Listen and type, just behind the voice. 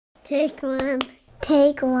Take one.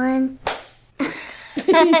 Take one.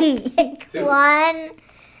 Take one.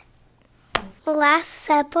 Last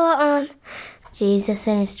Supper, Jesus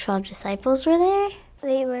and his 12 disciples were there.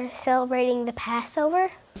 They were celebrating the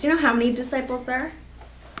Passover. Do you know how many disciples there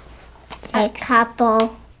are? A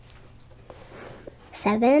couple.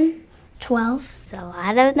 7? 12. A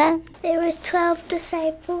lot of them. There was 12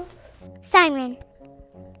 disciples. Simon.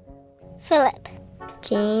 Philip.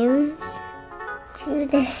 James.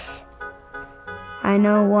 Judas. I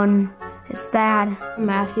know one is Thad.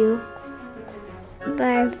 Matthew.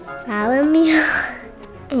 Bartholomew.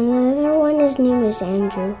 Another one, his name is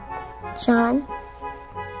Andrew. John.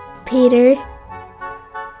 Peter.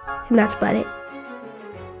 And that's about it.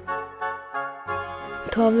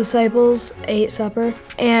 12 disciples ate supper,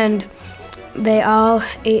 and they all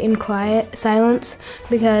ate in quiet silence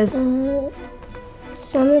because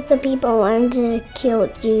some of the people wanted to kill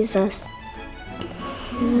Jesus.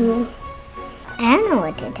 I don't know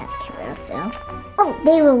what they're talking about, though. Oh,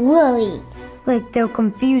 they were worried. Like they're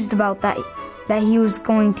confused about that he was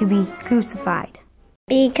going to be crucified.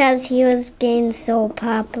 Because he was getting so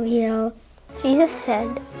popular. Jesus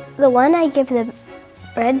said, "The one I give the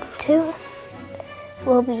bread to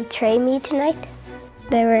will betray me tonight."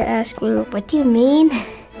 they were asking, What do you mean?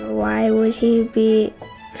 why would he be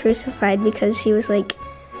crucified? Because he was like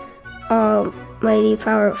almighty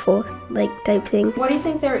powerful, like type thing. What do you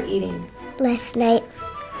think they were eating? Last night,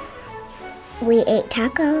 we ate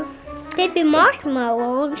taco. Baby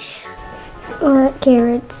marshmallows.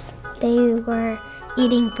 Carrots. They were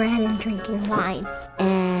eating bread and drinking wine.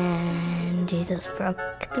 And Jesus broke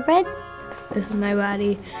the bread. This is my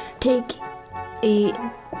body. Take, eat,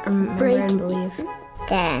 remember, and believe.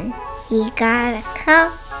 Then he got a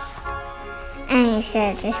cup and he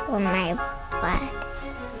said, "This was my blood."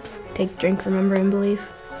 Take, drink, remember, and believe.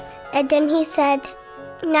 And then he said,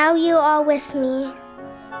 "Now you are with me."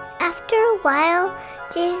 After a while,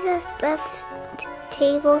 Jesus left the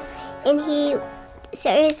table and he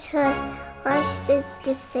started to wash the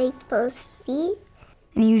disciples' feet.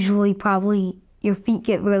 And usually probably your feet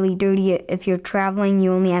get really dirty if you're traveling,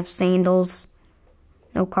 you only have sandals,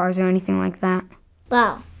 no cars or anything like that.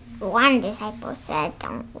 Well, one disciple said,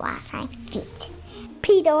 "Don't wash my feet."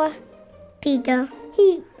 Peter,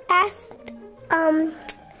 he asked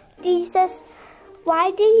Jesus,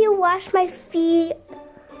 "Why did you wash my feet?"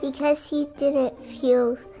 Because he didn't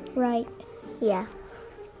feel right. Yeah.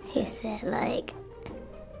 He said,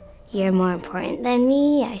 "You're more important than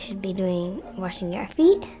me. I should be washing your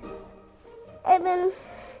feet." And then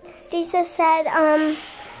Jesus said,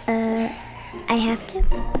 I have to.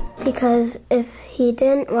 Because if he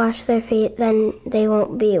didn't wash their feet, then they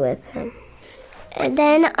won't be with him. And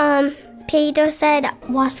then Peter said,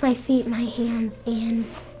 "Wash my feet, my hands, and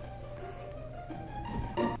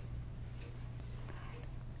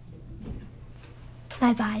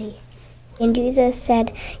my body." And Jesus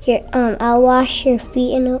said, "Here, I'll wash your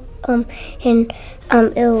feet, and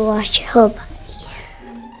it'll wash your whole body."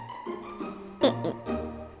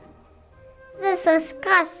 This is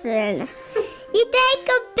disgusting. You take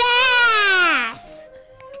a bath.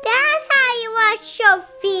 That's how you wash your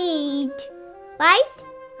feet, right?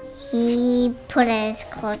 He put his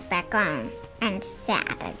clothes back on and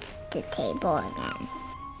sat at the table again.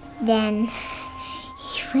 Then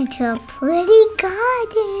he went to a pretty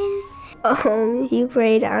garden. He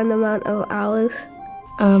prayed on the Mount of Olives.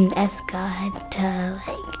 Asked God to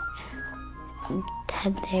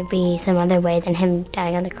have there be some other way than him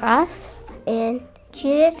dying on the cross. And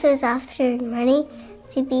Judas was after money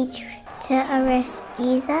to arrest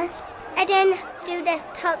Jesus. And then Judas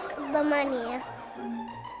took the money,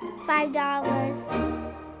 $5.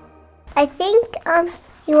 I think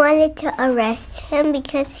he wanted to arrest him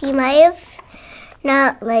because he might have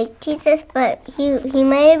not liked Jesus, but he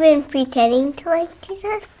might have been pretending to like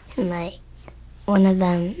Jesus. And one of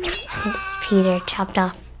them, I think it's Peter, chopped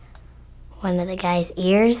off one of the guy's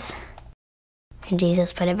ears, and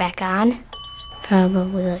Jesus put it back on.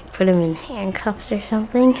 Probably put him in handcuffs or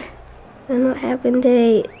something. Then what happened?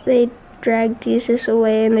 They dragged Jesus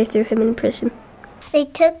away and they threw him in prison. They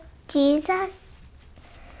took Jesus.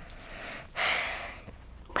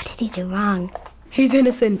 What did he do wrong? He's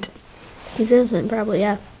innocent. He's innocent, probably,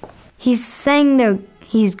 yeah. He's saying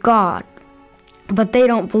he's God, but they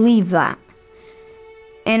don't believe that.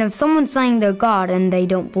 And if someone's saying they're God and they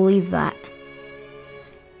don't believe that,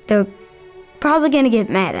 they're probably going to get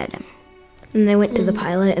mad at him. And they went to the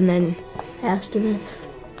Pilate and then asked him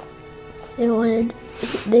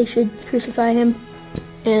if they should crucify him.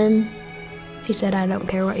 And he said, "I don't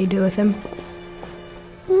care what you do with him."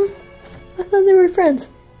 I thought they were friends.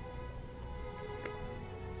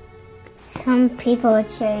 some people were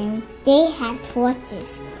cheering. They had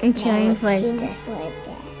torches and cheering for his death.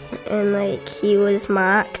 And like he was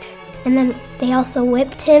mocked. And then they also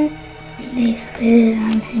whipped him. They spit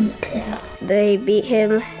on him too. They beat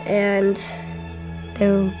him and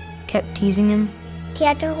They kept teasing him. He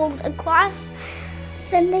had to hold a cross.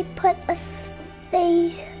 Then they put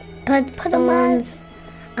thorns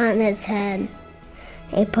on his head.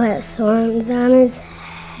 They put thorns on his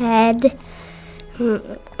head.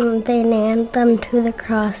 They nailed them to the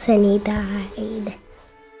cross and he died.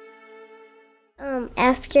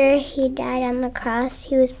 After he died on the cross,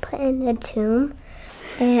 he was put in a tomb.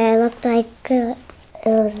 And it looked like it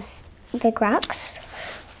was big rocks.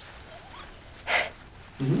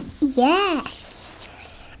 Yes.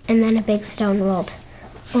 and then a big stone rolled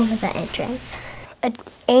over the entrance. An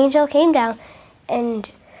angel came down and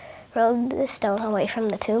rolled the stone away from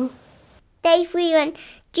the tomb. Day 3 when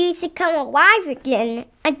Jesus come alive again.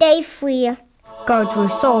 A day 3. Guards were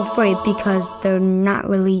so afraid because they're not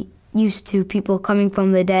really used to people coming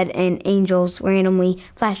from the dead and angels randomly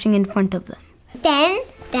flashing in front of them.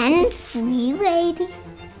 Then 3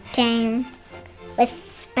 ladies came with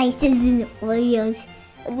spices and oils.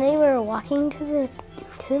 When they were walking to the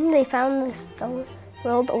tomb, they found the stone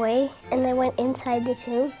rolled away, and they went inside the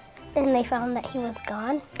tomb, and they found that he was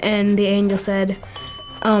gone. And the angel said,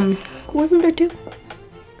 wasn't there 2?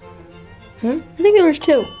 I think there was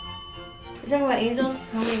 2. You're talking about angels?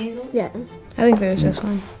 How many angels? Yeah. I think there was just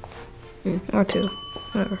 1. Or 2.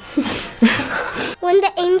 Whatever. When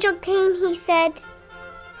the angel came, he said,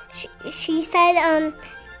 she said,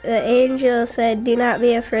 The angel said, "Do not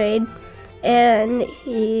be afraid." And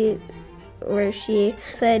she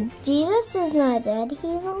said, Jesus is not dead, he's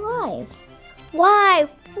alive. Why?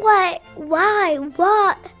 What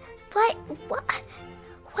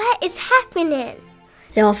is happening?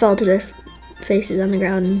 They all fell to their faces on the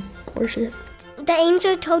ground and worshiped. The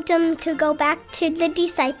angel told them to go back to the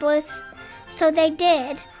disciples, so they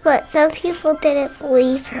did. But some people didn't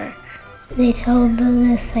believe her. They told the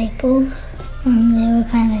disciples, and they were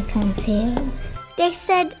kind of confused. They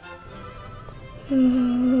said,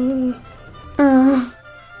 And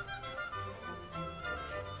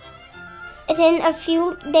then a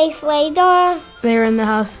few days later, They were in the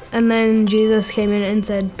house, and then Jesus came in and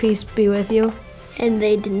said, "Peace be with you." And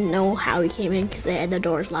they didn't know how he came in because they had the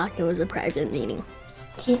doors locked. It was a private meeting.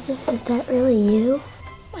 Jesus, is that really you?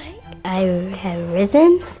 I have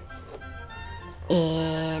risen,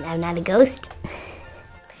 and I'm not a ghost.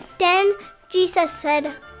 Then Jesus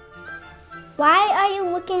said, "Why are you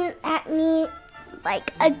looking at me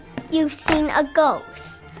like you've seen a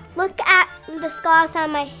ghost? Look at the scars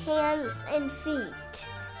on my hands and feet."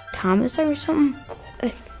 Thomas or something? I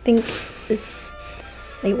think it's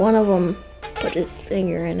like one of them put his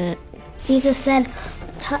finger in it. Jesus said,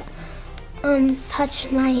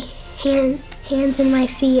 touch my hands and my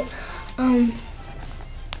feet, and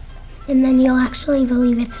then you'll actually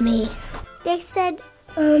believe it's me. They said,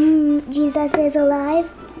 Jesus is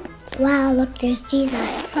alive. Wow, look, there's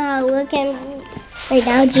Jesus. Wow, look at him. Right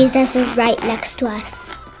now, Jesus is right next to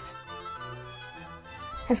us.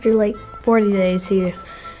 After like 40 days, he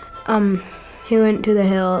went to the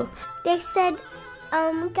hill. They said,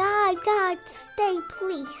 God, stay,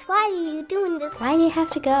 please. Why are you doing this? Why do you have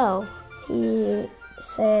to go? he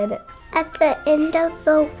said, At the end of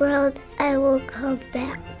the world, I will come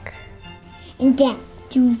back. And then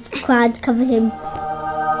 2 clouds covered him.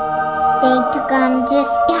 They took him to the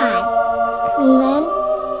sky. And then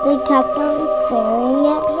they kept on staring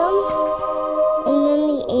at him. And then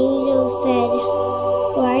the angel said,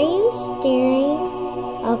 "Why are you staring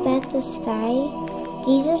up at the sky?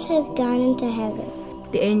 Jesus has gone into heaven."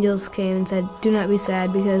 The angels came and said, "Do not be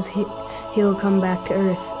sad, because he will come back to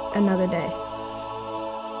earth another day."